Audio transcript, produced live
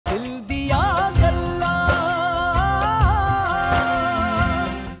दिल दिया गल्ला।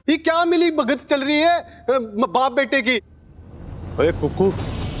 ये क्या मिली भगत चल रही है बाप बेटे की? ओए कुकू,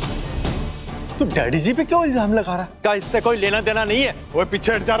 तू डैडी जी पे क्यों इल्जाम लगा रहा है? क्या इससे कोई लेना देना नहीं है? ओए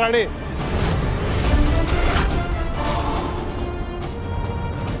पीछे हट जा राणे।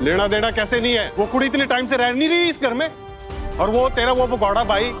 लेना देना कैसे नहीं है? वो कुड़ी इतने टाइम से रह नहीं रही इस घर में, और वो तेरा वो भगौड़ा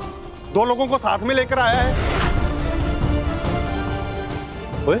भाई 2 लोगों को साथ में लेकर आया है।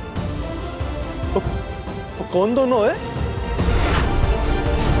 ओए, तो कौन दोनों है?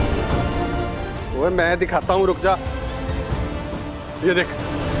 ओए मैं दिखाता हूँ, रुक जा। ये देख,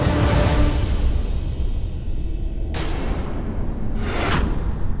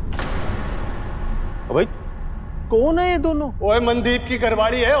 भाई कौन है ये दोनों? ओए मनदीप की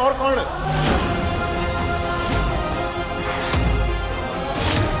घरवाली है, और कौन?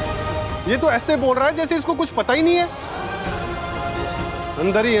 ये तो ऐसे बोल रहा है जैसे इसको कुछ पता ही नहीं है।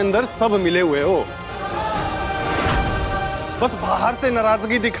 अंदर ही अंदर सब मिले हुए हो, बस बाहर से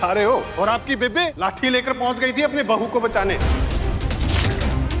नाराजगी दिखा रहे हो। और आपकी बेबे लाठी लेकर पहुंच गई थी अपने बहू को बचाने।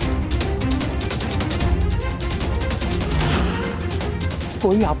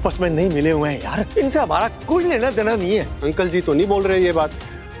 कोई आपस में नहीं मिले हुए हैं यार, इनसे हमारा कोई लेना देना नहीं है। अंकल जी तो नहीं बोल रहे ये बात।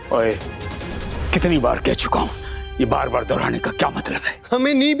 ओए, कितनी बार कह चुका हूं, ये बार बार दोहराने का क्या मतलब है?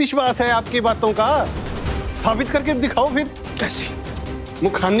 हमें नहीं विश्वास है आपकी बातों का, साबित करके दिखाओ फिर। कैसे?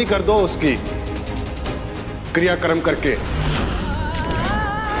 मुखानी कर दो उसकी, क्रियाक्रम करके।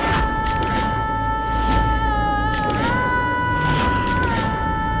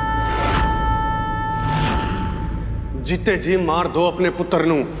 जीते जी मार दो अपने पुत्र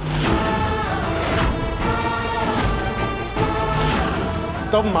नू,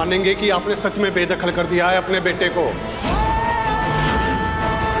 तब मानेंगे कि आपने सच में बेदखल कर दिया है अपने बेटे को।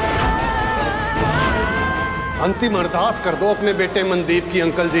 अंतिम अरदास कर दो अपने बेटे मनदीप की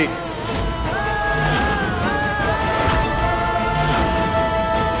अंकल जी।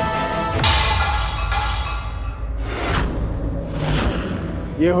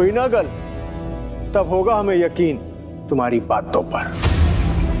 ये हुई ना गल, तब होगा हमें यकीन तुम्हारी बातों पर।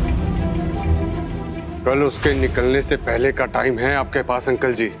 कल उसके निकलने से पहले का टाइम है आपके पास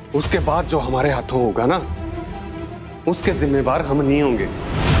अंकल जी। उसके बाद जो हमारे हाथों होगा ना, उसके जिम्मेवार हम नहीं होंगे।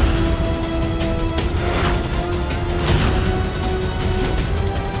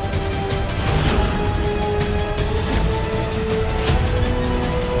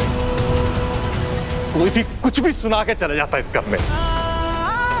 कोई भी कुछ भी सुना के चले जाता है इस घर में।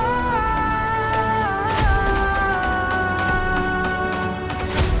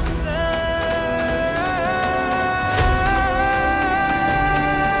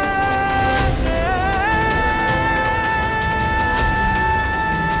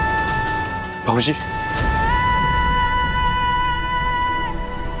 बाबूजी,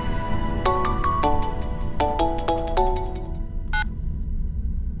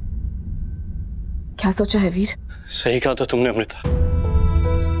 क्या सोचा है वीर? सही कहा था तुमने अमृता,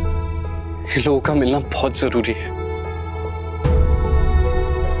 इन लोगों का मिलना बहुत जरूरी है।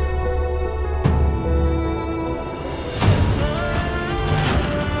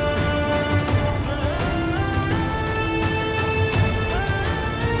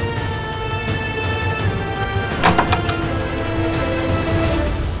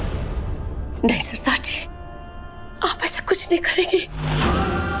 नहीं सरदार जी, आप ऐसा कुछ नहीं करेंगे,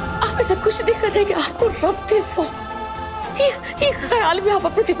 आप ऐसा कुछ नहीं करेंगे। आपको रब दे सो, एक ख्याल भी आप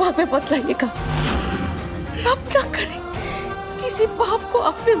अपने दिमाग में मत लाइएगा। रब ना करे किसी बाप को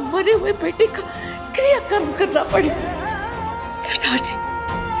अपने मरे हुए बेटे का क्रियाकर्म करना पड़े। सरदार जी,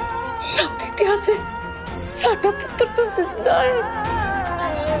 रब दी दिया से साडा पुत्र तो जिंदा है।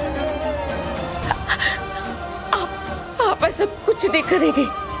 आप ऐसा कुछ नहीं करेंगे।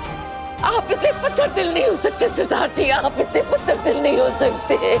 आप इतने पत्थर दिल नहीं हो सकते सरदार जी, आप इतने पत्थर दिल नहीं हो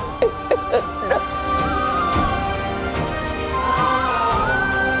सकते।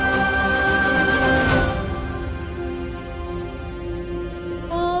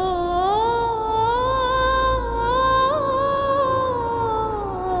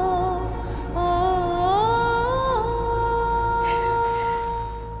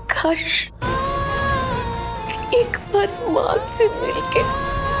 काश एक बार मां से मिलके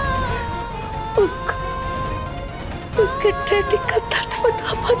उसके डैडी का दर्द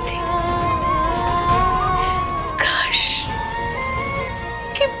बता पाती। काश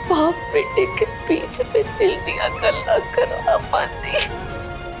कि बाप बेटे के बीच में दिल दिया गल्ला करवा पाती।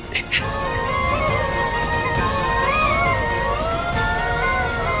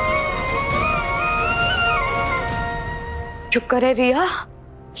 शुक्र है रिया,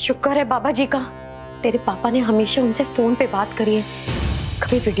 शुक्र है बाबा जी का, तेरे पापा ने हमेशा उनसे फोन पे बात करी है।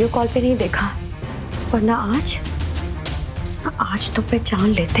 कभी वीडियो कॉल पे नहीं देखा, वरना आज तो पहचान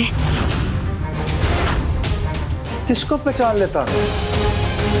लेते। किसको पहचान लेता?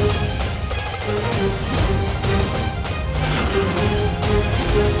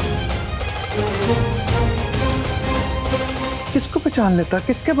 किसको पहचान लेता?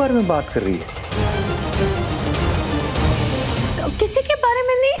 किसके बारे में बात कर रही है? तो किसी के बारे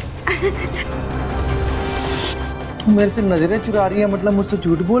में नहीं। तू मेरे से नजरें चुरा रही है, मतलब मुझसे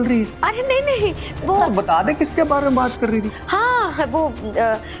झूठ बोल रही है? अरे नहीं नहीं, वो तो बता दे किसके बारे में बात कर रही थी। हाँ वो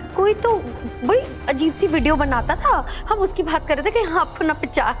कोई तो बड़ी अजीब सी वीडियो बनाता था, हम उसकी बात कर रहे थे कि हाँ अपना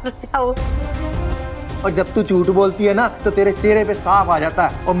पहचान रहा हो। और जब तू झूठ बोलती है ना तो तेरे चेहरे पे साफ आ जाता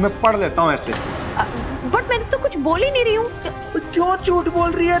है और मैं पढ़ लेता हूँ ऐसे। बट मैंने तो कुछ बोल ही नहीं रही हूँ। क्यों झूठ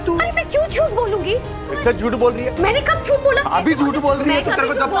बोल रही है तू? अरे मैं क्यों झूठ बोलूंगी? अच्छा झूठ बोल रही है? मैंने कब झूठ बोला? अभी झूठ बोल रही है तो तेरे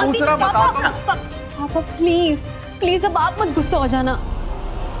को जब पूछ रहा बता दो। पापा प्लीज प्लीज अब आप मत गुस्सा हो जाना।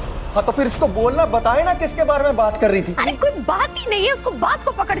 हाँ तो फिर इसको बोलना, बताए ना किसके बारे में बात कर रही थी। अरे कोई बात ही नहीं है, उसको बात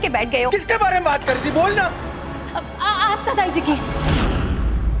को पकड़ के बैठ गए हो। किसके बारे में बात कर रही थी, बोलना। आस्था ताई जी की।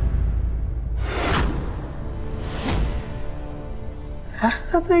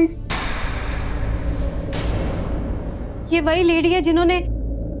 आस्था ताई? ये वही लेडी है जिन्होंने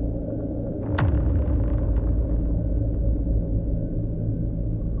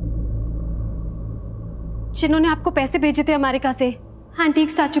आपको पैसे भेजे थे अमेरिका से एंटीक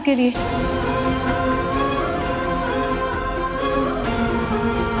स्टैचू के लिए।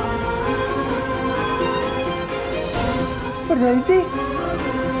 भरजाई जी,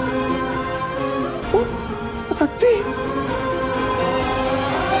 वो सच्ची?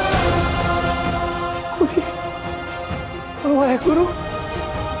 वाहे गुरु,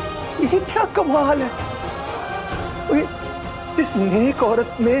 ये क्या कमाल है। जिस नेक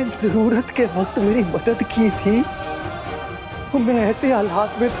औरत ने जरूरत के वक्त मेरी मदद की थी, वो मैं ऐसे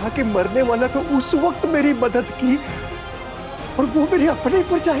हालात में था कि मरने वाला, तो उस वक्त मेरी मदद की और वो मेरे अपने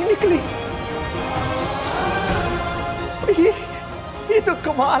पर जाही निकली। ये तो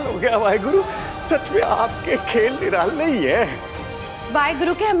कमाल हो गया वाहेगुरु, सच में आपके खेल निराले ही है।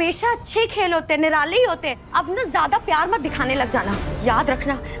 वाहेगुरु के हमेशा अच्छे खेल होते, निराले ही होते। अब ना ज्यादा प्यार मत दिखाने लग जाना। याद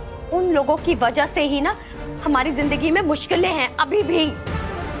रखना, उन लोगों की वजह से ही ना हमारी जिंदगी में मुश्किलें हैं अभी भी।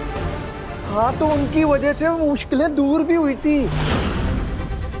 हाँ तो उनकी वजह से मुश्किलें दूर भी हुई थी।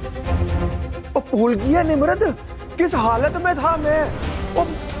 और भूल गया निमरत किस हालत में था मैं, और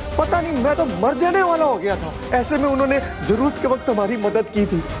पता नहीं मैं तो मर जाने वाला हो गया था। ऐसे में उन्होंने जरूरत के वक्त हमारी मदद की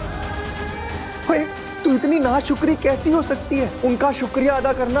थी। तू इतनी नाशुक्री कैसी हो सकती है? उनका शुक्रिया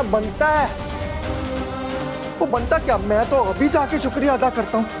अदा करना बनता है। वो बनता क्या, मैं तो अभी जाके शुक्रिया अदा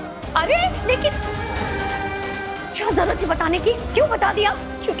करता हूँ। अरे लेकिन क्या जरूरत थी बताने की? क्यों बता दिया?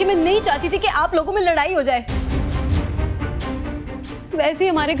 क्योंकि मैं नहीं चाहती थी कि आप लोगों में लड़ाई हो जाए। वैसे ही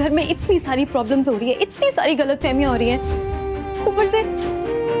हमारे घर में इतनी सारी प्रॉब्लम्स हो रही है, इतनी सारी गलतफहमियां हो रही हैं। ऊपर से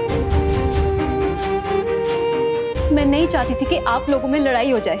मैं नहीं चाहती थी कि आप लोगों में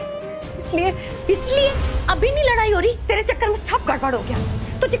लड़ाई हो जाए, इसलिए अभी नहीं लड़ाई हो रही। तेरे चक्कर में सब गड़बड़ हो गया।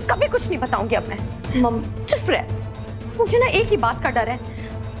 तुझे कभी कुछ नहीं बताऊंगी अब मैं। मम चुप रह। मुझे ना एक ही बात का डर है,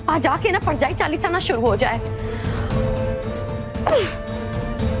 आज आके ना परजाई चालीसा ना शुरू हो जाए।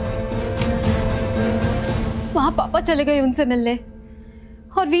 वहां पापा चले गए उनसे मिलने,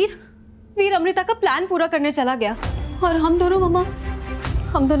 और वीर अमृता का प्लान पूरा करने चला गया, और हम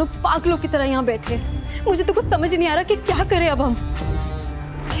दोनों पागलों की तरह यहाँ बैठे। मुझे तो कुछ समझ नहीं आ रहा कि क्या करें अब हम।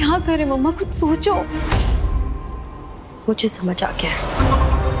 क्या करें मम्मा, कुछ सोचो। मुझे समझ आ गया है।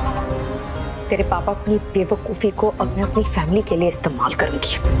 तेरे पापा अपनी बेवकूफी को अब मैं अपनी फैमिली के लिए इस्तेमाल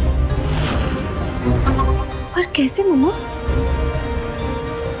करूंगी। पर कैसे मम्मा?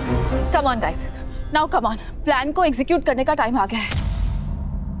 Come on guys, now come on. Plan को एग्जीक्यूट करने का टाइम आ गया है।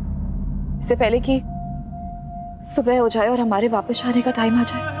 इससे पहले कि सुबह हो जाए और हमारे वापस आने का टाइम आ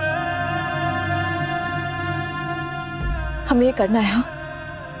जाए, हमें ये करना है। हाँ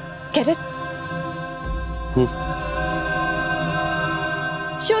Get it?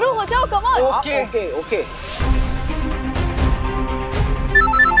 शुरू हो जाओ, come on. Okay.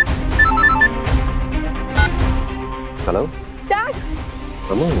 Hello dad.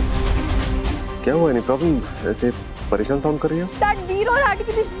 क्या हुआ? Any problem? ऐसे परेशान साउंड कर रही हो? डैड, वीर और आंटी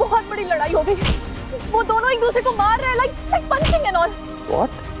के बीच बहुत बड़ी लड़ाई हो गई। वो दोनों एक दूसरे को मार रहे हैं, like punching and all. What?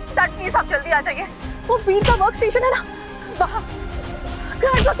 Dad please आप जल्दी आ जाइए। वो वीर का वर्क स्टेशन है ना, वहाँ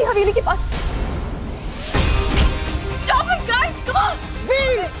ग्रैंड की हवेली के पास। Stop it, guys! Come on!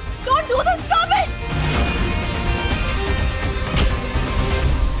 Veer! Don't do this! Stop it!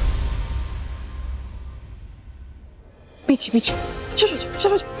 पीछे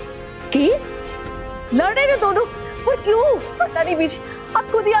चलो। की लड़ रहे हैं दोनों, पर क्यों? पता नहीं बीच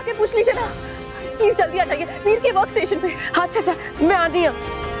आप खुद ही आके पूछ लीजिए ना। प्लीज जल्दी आ जाइए वीर के वर्क स्टेशन पे। हाँ अच्छा मैं आ रही हूँ।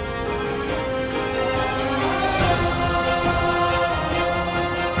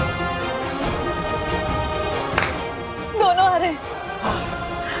 दोनों आ रहे।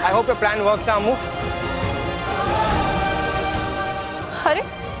 I hope your plan works, Ammu. अरे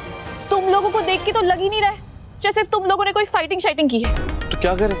तुम लोगों को देख के तो लग ही नहीं रहा है जैसे तुम लोगों ने कोई फाइटिंग शाइटिंग की है। तो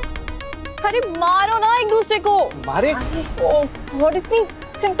क्या करें? अरे मारो ना एक दूसरे को। मारे? ओह गॉड, इतनी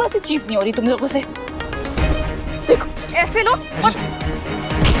सिंपल सी चीज नहीं हो रही तुम लोगों से। देखो ऐसे लो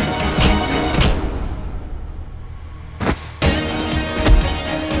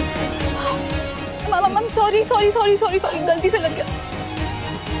और सॉरी गलती से लग गया।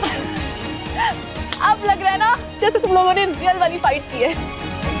 अब लग रहा है ना जैसे तुम लोगों ने रियल वाली फाइट की है।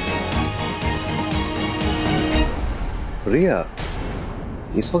 रिया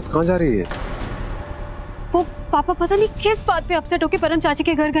इस वक्त कहाँ जा रही है? वो पापा पता नहीं किस बात पे अपसेट होके परम चाची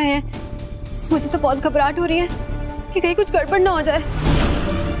के घर गए हैं। मुझे तो बहुत घबराहट हो रही है कि कहीं कुछ गड़बड़ ना हो जाए।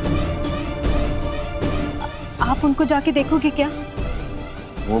 आप उनको जाके देखोगे क्या?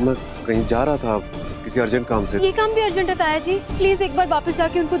 वो मैं कहीं जा रहा था किसी अर्जेंट काम से। ये काम भी अर्जेंट है ताया जी, प्लीज एक बार वापस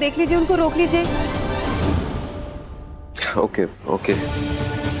जाके उनको देख लीजिए, उनको रोक लीजिए। Okay okay.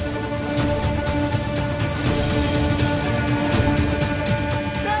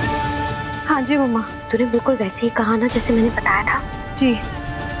 हाँ जी मम्मा। तूने बिल्कुल वैसे ही कहा ना जैसे मैंने बताया था। जी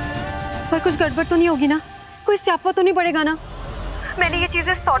पर कुछ गड़बड़ तो नहीं होगी ना? कोई स्यापा तो नहीं पड़ेगा ना? मैंने ये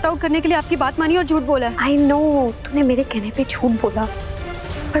चीजें सॉर्ट आउट करने के लिए आपकी बात मानी और झूठ बोला है। आई नो तूने मेरे कहने पे झूठ बोला,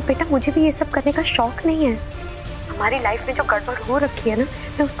 पर बेटा मुझे भी ये सब करने का शौक नहीं है। हमारी लाइफ में जो गड़बड़ हो रखी है ना,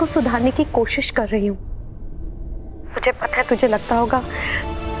 मैं उसको सुधारने की कोशिश कर रही हूँ। मुझे पता है तुझे लगता होगा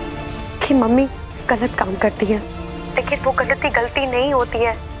कि मम्मी गलत काम करती है, लेकिन वो गलती नहीं होती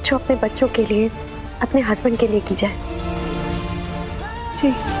है जो अपने बच्चों के लिए, अपने हस्बैंड के लिए की जाए। जी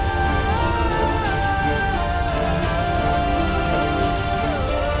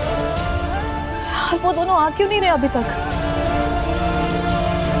वो दोनों आ क्यों नहीं रहे अभी तक?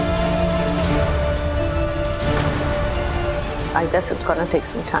 I guess it's gonna take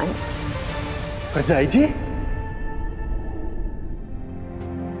some time. परजाई ji,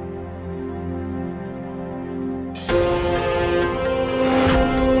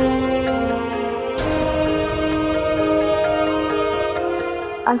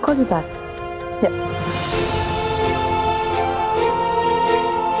 I'll call you back. Yeah.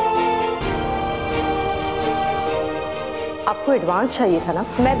 आपको एडवांस चाहिए था ना?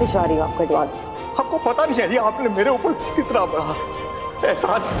 मैं भिजवा रही हूँ आपको एडवांस। आपको पता नहीं चाहिए आपने मेरे ऊपर कितना बड़ा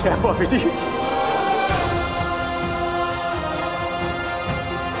एहसान किया भाभी जी।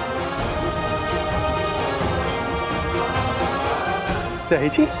 जय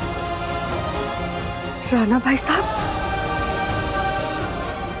जी। राणा भाई साहब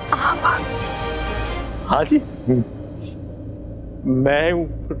आप? हाँ जी, मैं हूँ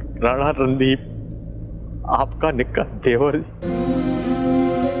राणा रणदीप, आपका निक्का देवर।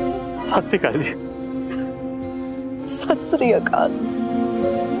 सत श्री अकाल जी। सत श्री अकाल।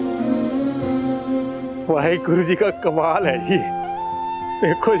 वाहिगुरु जी का कमाल है जी।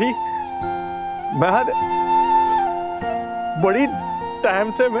 देखो जी, मैं बड़ी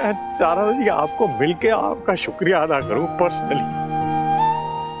टाइम से मैं चाह रहा था जी आपको मिलके आपका शुक्रिया अदा करूं पर्सनली।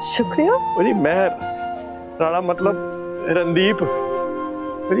 शुक्रिया? जी मैं राणा मतलब रणदीप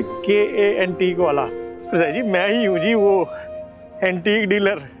KANT वाला जी, मैं ही हूँ जी वो एंटीक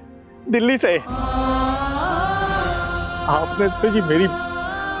डीलर दिल्ली से। आपने तो जी मेरी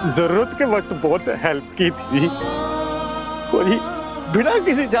जरूरत के वक्त बहुत हेल्प की थी जी। वो जी बिना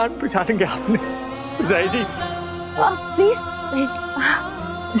किसी जान पहचान के आपने जी। प्लीज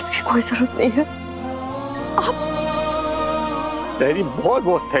इसकी कोई जरूरत नहीं है। आप जी बहुत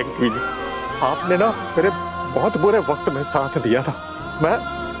बहुत थैंक यू जी। आपने ना मेरे बहुत बुरे वक्त में साथ दिया था। मैं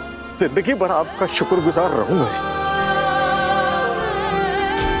जिंदगी भर आपका शुक्रगुजार रहूंगा जी।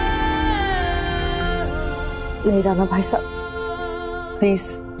 नहीं राणा भाई साहब प्लीज।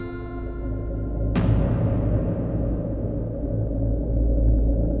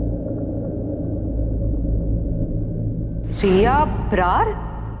 रिया ब्रार,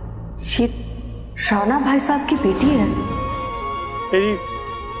 ये राणा भाई साहब की बेटी है। मेरी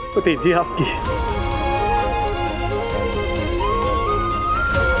भतीजी आपकी।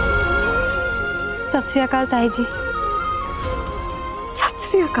 सत श्री अकाल ताई जी। सत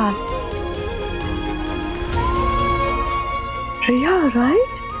श्री अकाल। रिया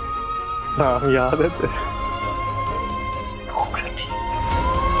राइट? नाम याद है तेरा? So pretty.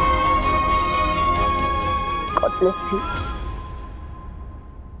 God bless you.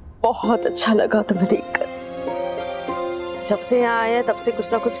 बहुत अच्छा लगा तुम्हें देखकर। जब से यहाँ आए हैं तब से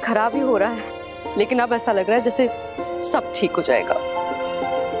कुछ ना कुछ खराब ही हो रहा है, लेकिन अब ऐसा लग रहा है जैसे सब ठीक हो जाएगा।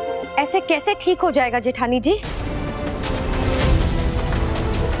 ऐसे कैसे ठीक हो जाएगा जेठानी जी?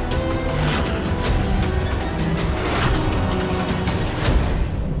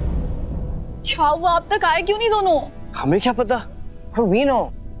 क्या हुआ, अब तक आए क्यों नहीं दोनों? हमें क्या पता? We know.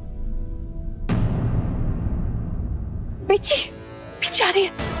 पीछे पीछे आ रही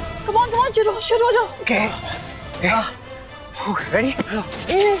है। कम ऑन शुरू हो जाओ। Okay. Yeah. Ready?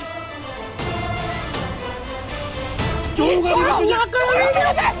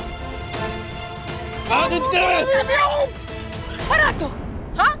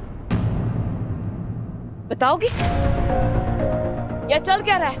 हाँ? बताओगी? या चल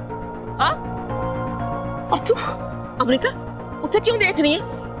क्या रहा है? हाँ? और तू अमृता उसे क्यों देख रही है?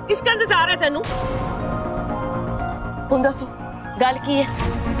 किसका इंतजार है तेनू? हुण दसो गल की है?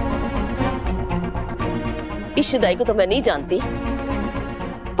 इस शुदाई को तो मैं नहीं जानती,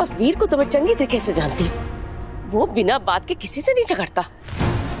 पर वीर को तो मैं चंगी तरीके से जानती हूँ। वो बिना बात के किसी से नहीं झगड़ता।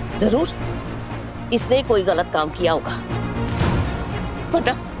 जरूर इसने कोई गलत काम किया होगा,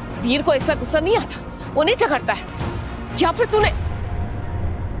 वरना वीर को ऐसा गुस्सा नहीं आता, वो नहीं झगड़ता है। या फिर तूने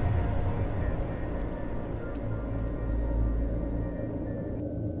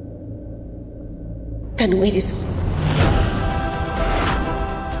तनु मेरी सच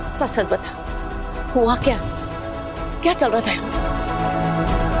सच बता, हुआ क्या? क्या चल रहा था?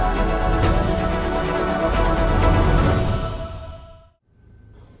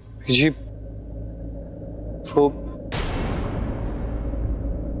 जी वो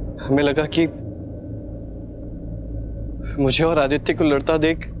हमें लगा कि मुझे और आदित्य को लड़ता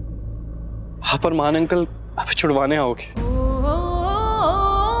देख आप और मान अंकल आप छुड़वाने आओगे।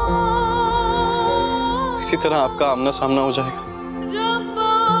 इसी तरह आपका आमना सामना हो जाएगा,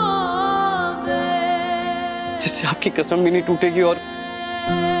 जिससे आपकी कसम भी नहीं टूटेगी और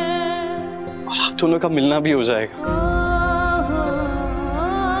आप दोनों का मिलना भी हो जाएगा।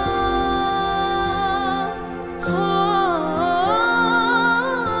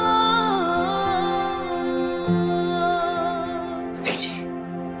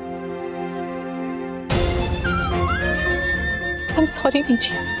 सॉरी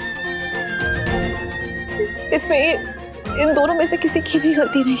पीछे, इसमें इन दोनों में से किसी की भी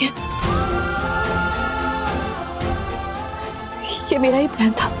गलती नहीं है। ये मेरा ही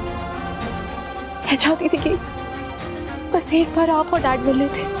प्लान था। मैं चाहती थी कि बस एक बार आप और डैड मिल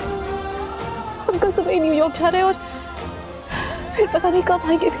लेते। अंकल सुबह न्यूयॉर्क जा रहे हैं और फिर पता नहीं कब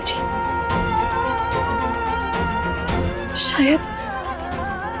आएंगे पीछे। शायद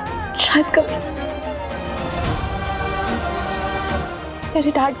कभी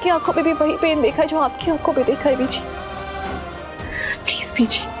मेरे डैड की आंखों में भी वही पेन देखा है जो आपकी आंखों में देखा है बीजी। प्लीज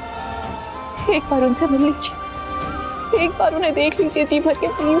बीजी, एक बार उनसे मिल लीजिए, एक बार उन्हें देख लीजिए जी भर के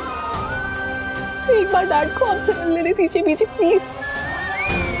प्लीज। एक बार डैड को आपसे मिलने दीजिए बीजी, प्लीज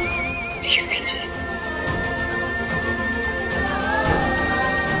प्लीज बीजी।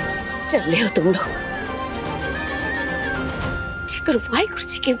 चल ले हो तुम लोग, जेकर वाहिगुरु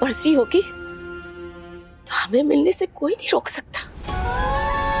जी की मर्जी होगी तो हमें मिलने से कोई नहीं रोक सकता,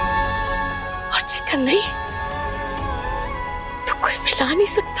 और जेकर नहीं तो कोई मिला नहीं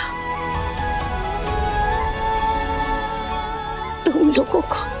सकता। तुम लोगों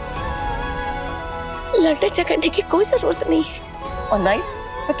को लड़ने झगड़ने की कोई जरूरत नहीं है, और ना ही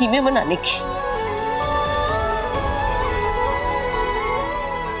स्कीमें मनाने की।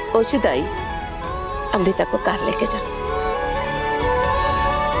 ओ शिदाई, अमृता को कार लेके जा।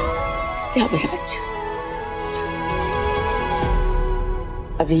 जा मेरा बच्चा,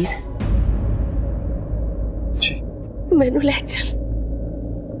 अवीर जी मैनू ले चल,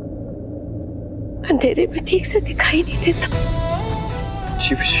 अंधेरे में ठीक से दिखाई नहीं देता।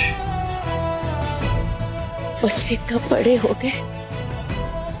 जी जी। बच्चे कब बड़े हो गए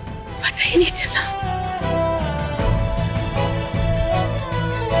पता ही नहीं चला।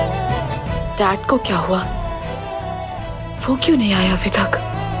 डैड को क्या हुआ? वो क्यों नहीं आया अभी तक?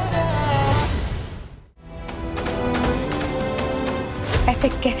 ऐसे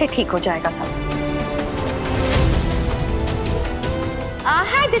कैसे ठीक हो जाएगा सब?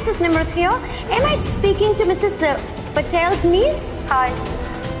 Hi, this is Marut here. Am I speaking to Mrs. Patel's niece? Hi.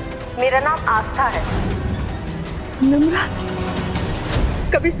 मेरा नाम आस्था है। नम्रत,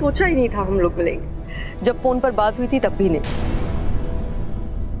 कभी सोचा ही नहीं था हम लोग मिलेंगे। जब फोन पर बात हुई थी तब भी नहीं।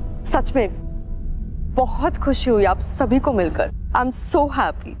 सच में बहुत खुशी हुई आप सभी को मिलकर। I am so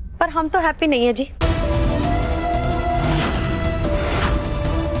happy. पर हम तो हैप्पी नहीं है जी।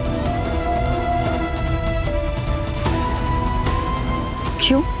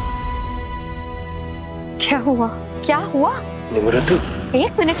 क्यों? क्या हुआ? क्या हुआ? निमरत,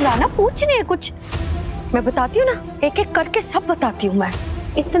 1 मिनट लाना, पूछ नहीं है कुछ। मैं बताती हूँ ना, एक एक करके सब बताती हूँ मैं।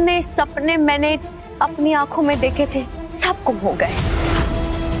 इतने सपने मैंने अपनी आंखों में देखे थे, सब गुम हो गए।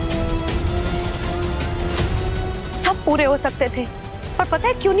 सब पूरे हो सकते थे, पर पता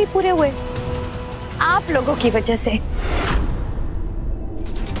है क्यों नहीं पूरे हुए? आप लोगों की वजह से।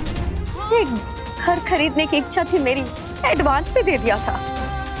 एक घर खरीदने की इच्छा थी मेरी, एडवांस भी दे दिया था,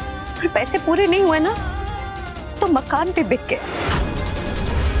 पर पैसे पूरे नहीं हुए ना, तो मकान पे बिक गए।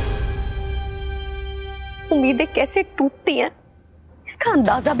 उम्मीदें कैसे टूटती हैं इसका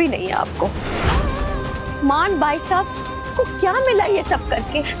अंदाजा भी नहीं है आपको। मान भाई साहब को क्या मिला ये सब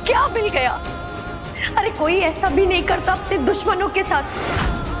करके? क्या मिल गया? अरे कोई ऐसा भी नहीं करता अपने दुश्मनों के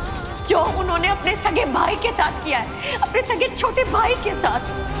साथ जो उन्होंने अपने सगे भाई के साथ किया है, अपने सगे छोटे भाई के साथ।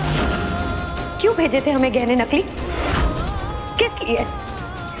 क्यों भेजे थे हमें गहने नकली? किस लिए?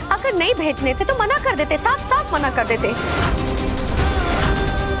 अगर नहीं भेजने थे तो मना कर देते, साफ साफ मना कर देते।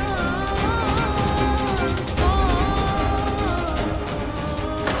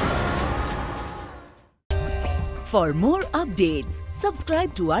 For more updates,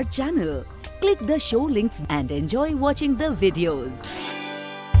 subscribe to our channel, click the show links and enjoy watching the videos.